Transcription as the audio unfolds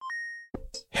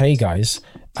Hey guys,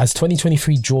 as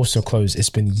 2023 draws to a close,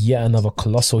 it's been yet another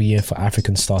colossal year for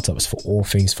African startups for all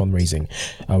things fundraising.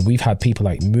 We've had people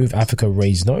like Move Africa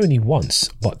raise not only once,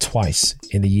 but twice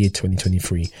in the year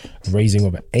 2023, raising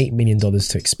over $8 million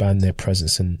to expand their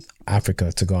presence in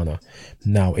Africa to Ghana.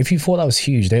 Now, if you thought that was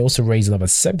huge, they also raised another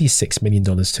 $76 million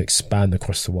to expand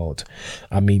across the world.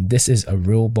 I mean, this is a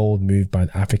real bold move by an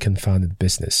African-founded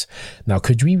business. Now,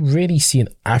 could we really see an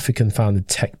African-founded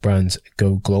tech brand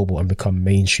go global and become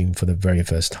mainstream for the very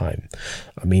first time?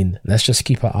 I mean, let's just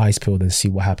keep our eyes peeled and see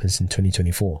what happens in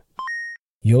 2024.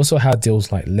 You also had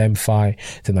deals like Lemfi,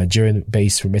 the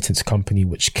Nigerian-based remittance company,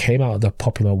 which came out of the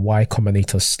popular Y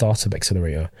Combinator startup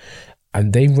accelerator,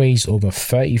 and they raised over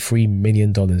 $33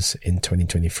 million in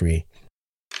 2023.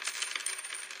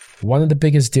 One of the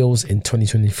biggest deals in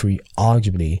 2023,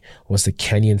 arguably, was the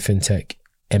Kenyan Fintech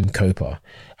M-Kopa,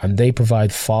 and they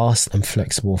provide fast and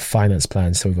flexible finance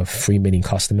plans to over 3 million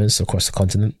customers across the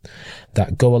continent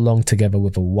that go along together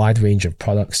with a wide range of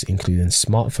products, including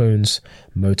smartphones,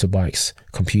 motorbikes,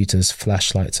 computers,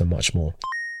 flashlights, and much more.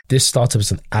 This startup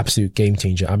is an absolute game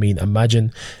changer. I mean,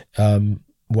 imagine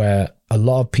where a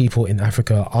lot of people in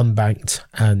Africa are unbanked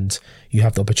and you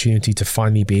have the opportunity to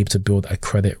finally be able to build a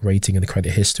credit rating and a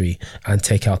credit history and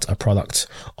take out a product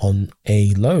on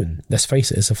a loan. Let's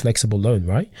face it, it's a flexible loan,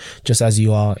 right? Just as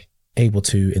you are able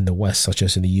to in the West, such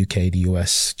as in the UK, the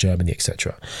US, Germany,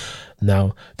 etc.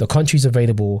 Now, the countries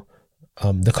available,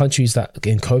 the countries that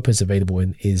M-Kopa is available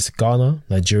in is Ghana,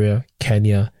 Nigeria,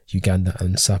 Kenya, Uganda,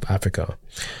 and South Africa.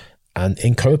 And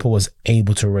M-Kopa was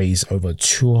able to raise over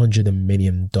 $200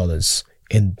 million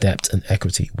in debt and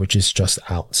equity, which is just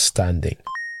outstanding.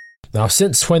 Now,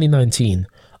 since 2019,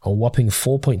 a whopping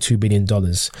 $4.2 billion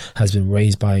has been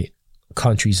raised by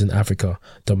countries in Africa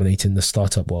dominating the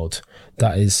startup world.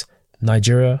 That is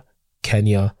Nigeria,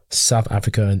 Kenya, South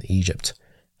Africa, and Egypt.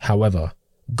 However,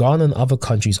 Ghana and other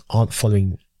countries aren't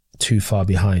following too far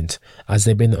behind, as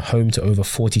they've been home to over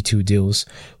 42 deals,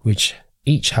 which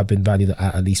each have been valued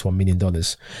at least $1 million.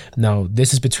 Now,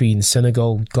 this is between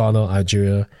Senegal, Ghana,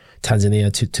 Algeria,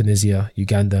 Tanzania, Tunisia,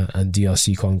 Uganda, and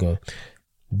DRC Congo.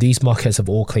 These markets have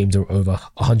all claimed over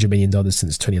 $100 million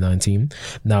since 2019.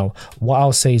 Now, what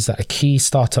I'll say is that a key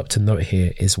startup to note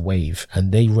here is Wave,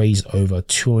 and they raised over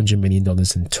 $200 million in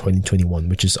 2021,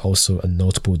 which is also a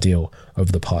notable deal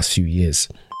over the past few years.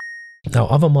 Now,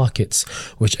 other markets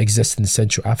which exist in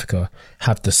Central Africa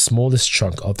have the smallest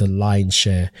chunk of the lion's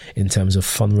share in terms of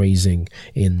fundraising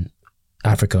in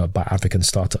Africa by African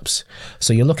startups.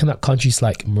 So you're looking at countries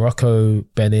like Morocco,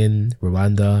 Benin,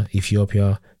 Rwanda,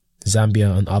 Ethiopia,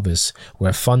 Zambia, and others,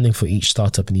 where funding for each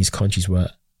startup in these countries were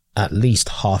at least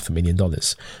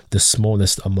 $500,000, the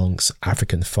smallest amongst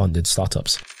African funded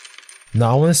startups.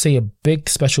 Now, I want to say a big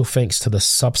special thanks to the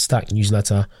Substack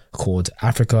newsletter called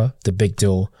Africa, the Big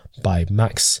Deal by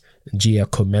Max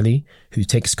Giacomelli, who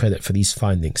takes credit for these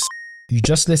findings. You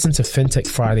just listened to Fintech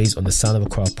Fridays on the Sound of a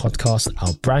Crowd podcast,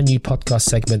 our brand new podcast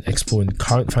segment exploring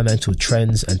current financial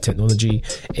trends and technology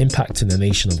impacting the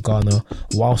nation of Ghana,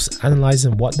 whilst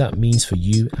analysing what that means for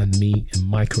you and me in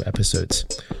micro episodes.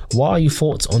 What are your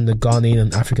thoughts on the Ghanaian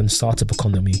and African startup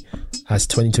economy as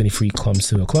 2023 comes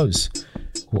to a close?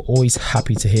 We're always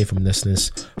happy to hear from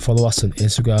listeners. Follow us on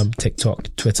Instagram,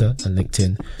 TikTok, Twitter, and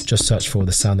LinkedIn. Just search for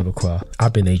The Sound of Accra.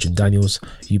 I've been Adrian Daniels.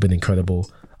 You've been incredible.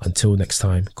 Until next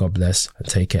time, God bless and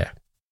take care.